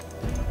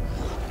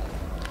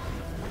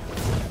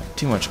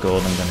 Too much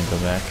gold, I'm gonna go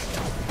back.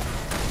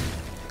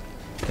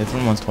 If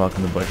someone wants to walk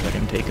in the bush, I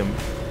can take him,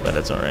 but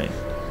that's alright.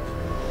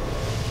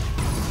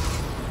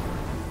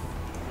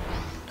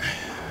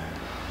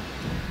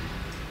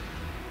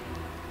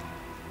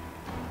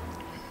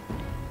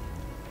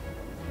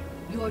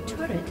 Your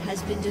turret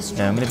has been destroyed.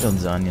 Yeah, I'm gonna build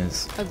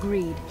Zanya's.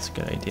 Agreed. It's a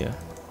good idea.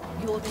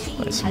 Your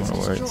team Buy some has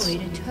more wards.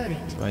 destroyed a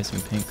turret. Buy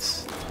some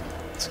pinks.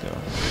 Let's go.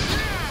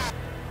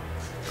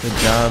 Good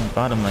job,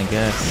 bottom, I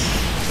guess.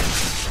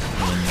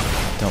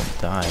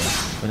 Don't die,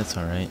 but it's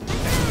alright.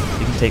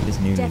 You can take this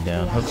Nunu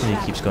down. Hopefully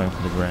he keeps going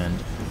for the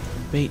brand.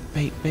 Bait,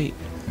 bait, bait.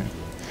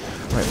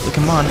 Alright,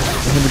 come on.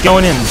 We're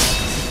going in.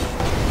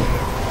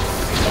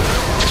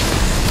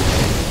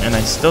 And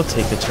I still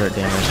take the turret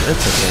damage.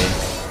 That's okay.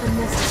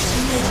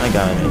 I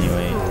got him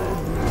anyway.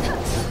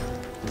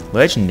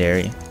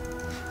 Legendary.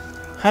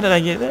 How did I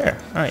get there?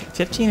 Alright,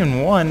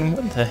 15-1.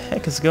 What the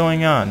heck is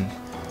going on?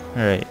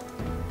 Alright.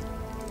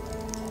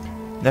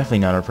 Definitely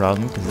not a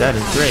problem, because that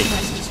is great.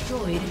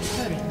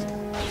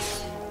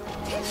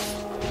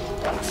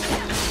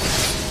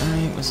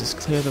 Alright, let's just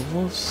clear the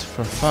wolves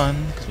for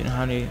fun, because we don't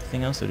have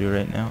anything else to do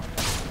right now.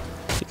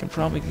 We can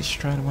probably just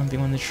try to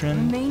 1v1 the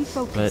trend,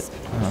 but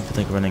I don't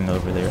feel like running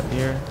over there up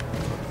here.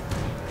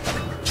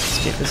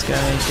 Let's get this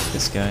guy, get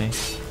this guy.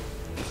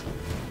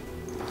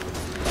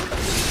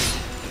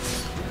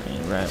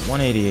 And we're at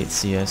 188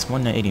 CS,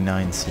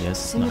 189 CS,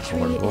 it's not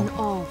horrible.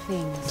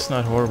 It's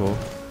not horrible.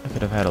 I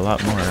could have had a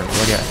lot more. We're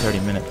already at 30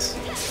 minutes.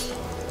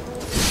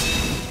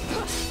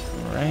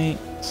 Alright,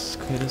 let's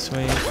clear this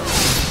way.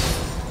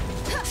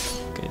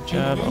 Good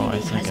job. Oh, I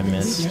think I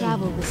missed.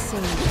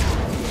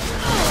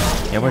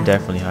 Yeah, we're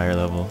definitely higher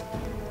level.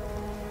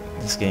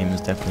 This game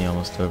is definitely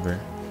almost over.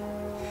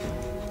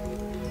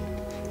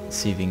 Let's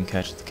see if we can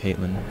catch the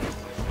Caitlyn.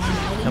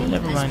 No,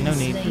 never mind, no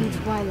need.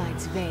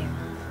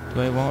 Do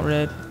I want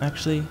red,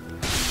 actually?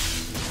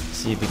 Let's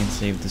see if we can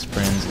save this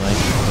brand's life.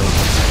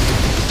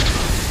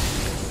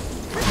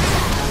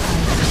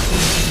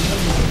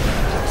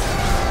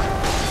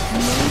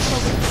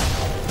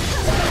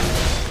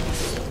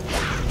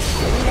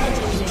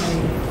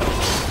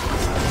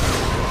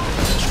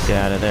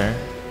 out of there.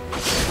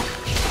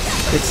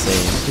 Good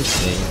save, good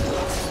save.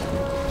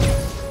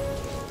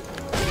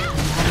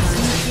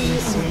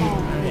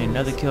 Alright,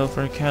 another kill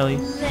for Akali.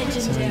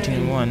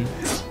 17-1.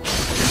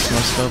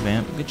 More slow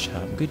vamp. Good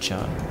job, good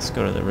job. Let's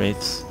go to the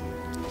Wraiths.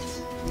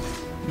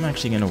 I'm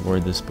actually gonna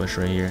ward this bush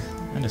right here.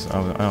 I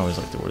always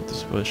like to ward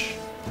this bush.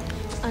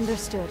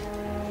 Understood.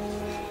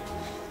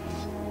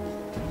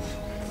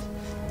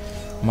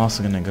 I'm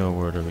also gonna go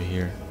ward over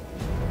here.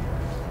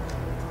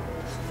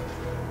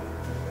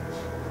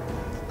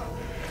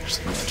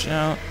 Just watch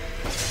out.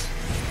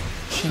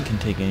 Shin can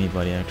take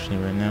anybody actually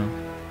right now.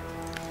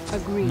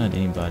 Agreed. Not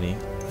anybody.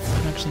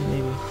 Actually,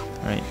 maybe.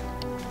 Alright.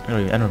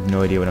 I have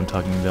no idea what I'm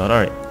talking about.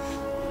 Alright.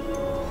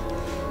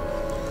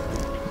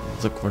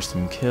 Let's look for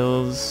some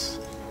kills.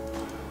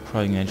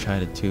 Probably gonna try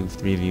to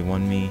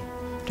 3v1 me.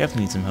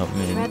 Definitely need some help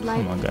mid.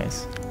 Come on,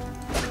 guys.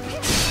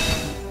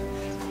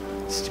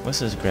 Let's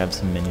just grab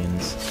some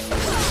minions.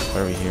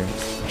 Why are we here?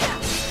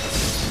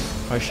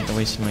 Probably shouldn't have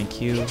wasted my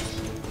Q.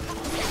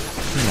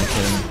 Who am I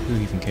kidding? Who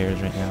even cares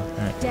right now?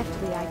 Alright.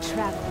 Deftly I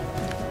travel.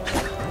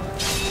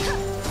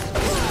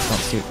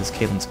 Let's see what this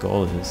Caitlyn's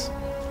goal is.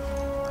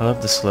 I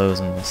love the slows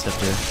and the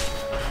scepter.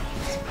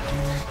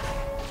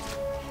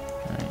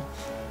 Alright.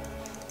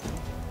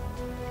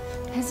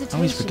 I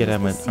always forget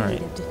I'm with.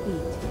 Alright.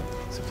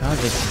 So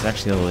Kagix is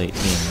actually level 18.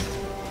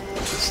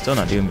 Still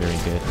not doing very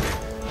good.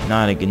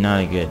 Not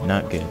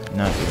good.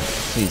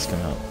 Please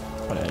come out.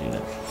 Why did I do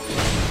that?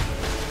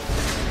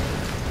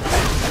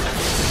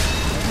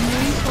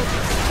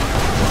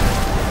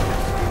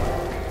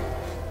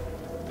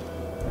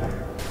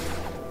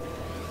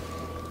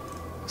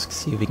 Let's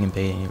see if we can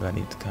bait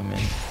anybody to come in.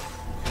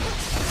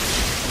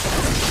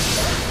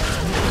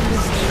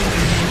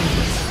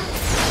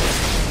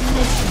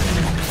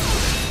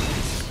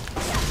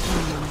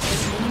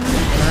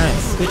 Alright,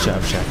 good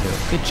job, Shaco.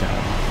 Good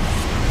job.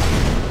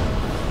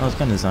 I was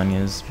kind of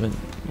Zanya's, but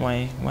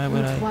why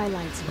would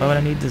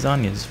I need the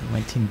Zanyas for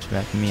my team to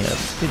back me up?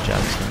 Good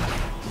job, son.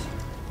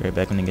 Be right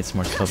back when he gets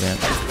more spell vamp.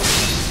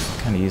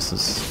 Kind of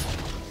useless.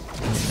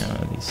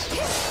 At least.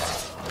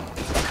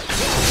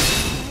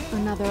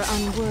 Another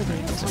unworthy.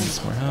 Alright,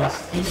 some more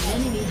health. An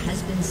enemy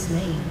has been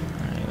slain.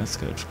 Alright, let's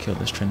go kill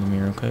this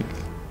Tryndamere real quick.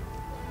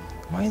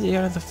 Why is he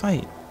out of the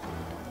fight?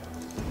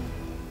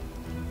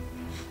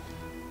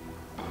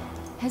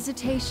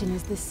 Hesitation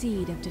is the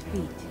seed of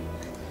defeat.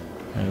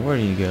 Alright, where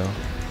do you go?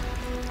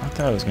 I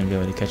thought I was gonna be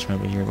able to catch him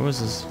over here. What was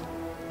this?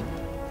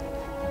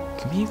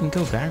 Can we even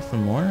go back for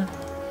more?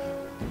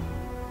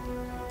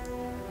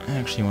 I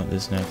actually want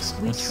this next.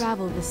 We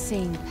travel the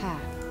same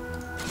path.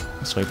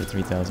 Let's wait for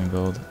 3,000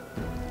 gold.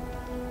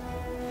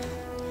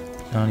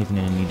 Not even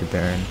gonna need a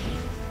Baron.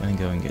 I can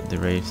go and get the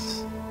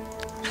Wraiths.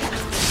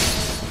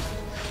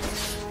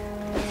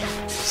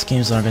 This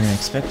game's longer than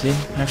expected.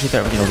 I actually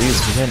thought we were gonna lose.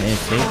 We had an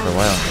AFK for a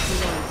while.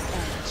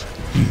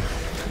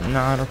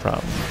 Not a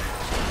problem.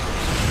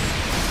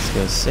 Let's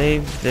go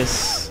save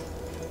this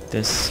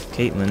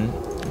Caitlyn.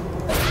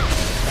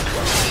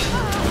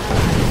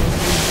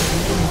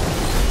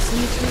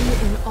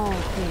 In all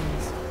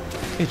things.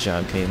 Good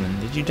job, Caitlyn.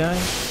 Did you die?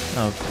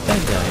 Oh,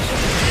 that died.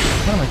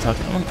 What am I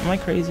talking? Am I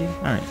crazy?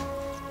 Alright.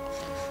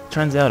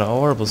 Turns out a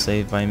horrible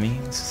save by me.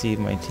 Let's see if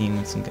my team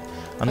wants to.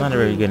 I'm not a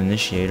very good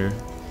initiator,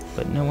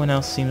 but no one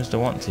else seems to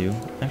want to.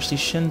 Actually,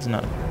 Shin's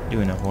not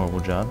doing a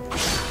horrible job.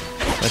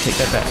 So I take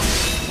that back.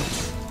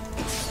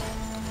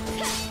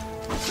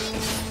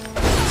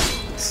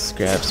 Let's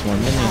grab some more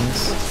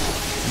minions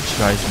and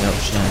try to help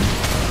Shin.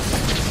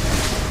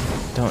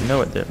 Don't know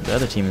what the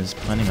other team is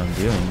planning on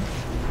doing.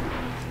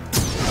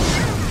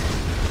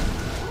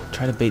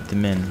 Try to bait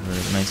them in for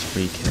a nice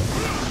free kill.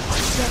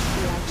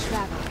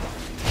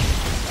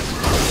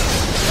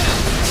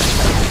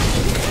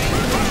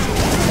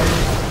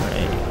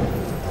 Alright.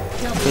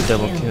 Good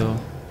double kill.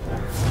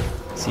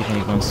 See if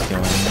anyone's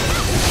going.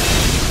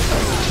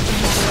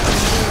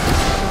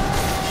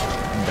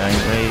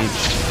 Dying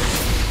rage.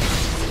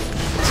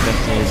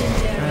 Expected.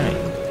 Alright.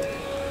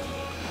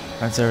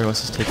 That's everyone.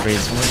 Let's just take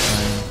raids one more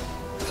time.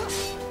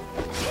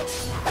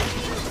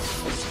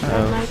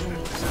 Uh-oh.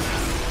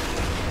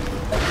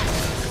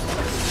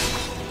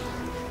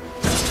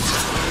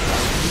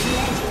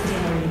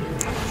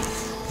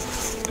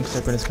 Looks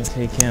like we're just gonna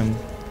take him.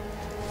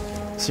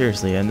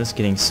 Seriously, I'm just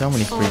getting so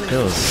many free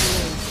kills.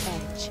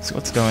 So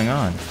what's going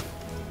on?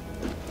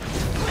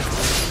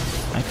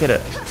 I get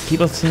it.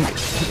 People scream,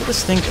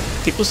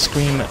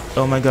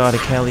 oh my god,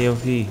 Akali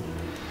OP.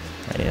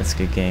 Alright, that's a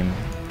good game.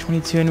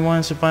 22-1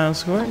 is the final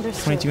score.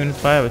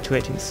 22-5 with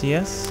 218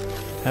 CS.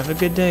 Have a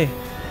good day.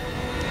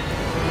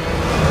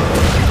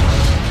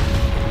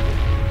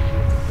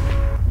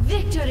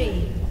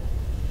 Victory!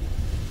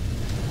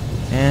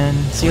 And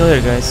see you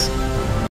later, guys.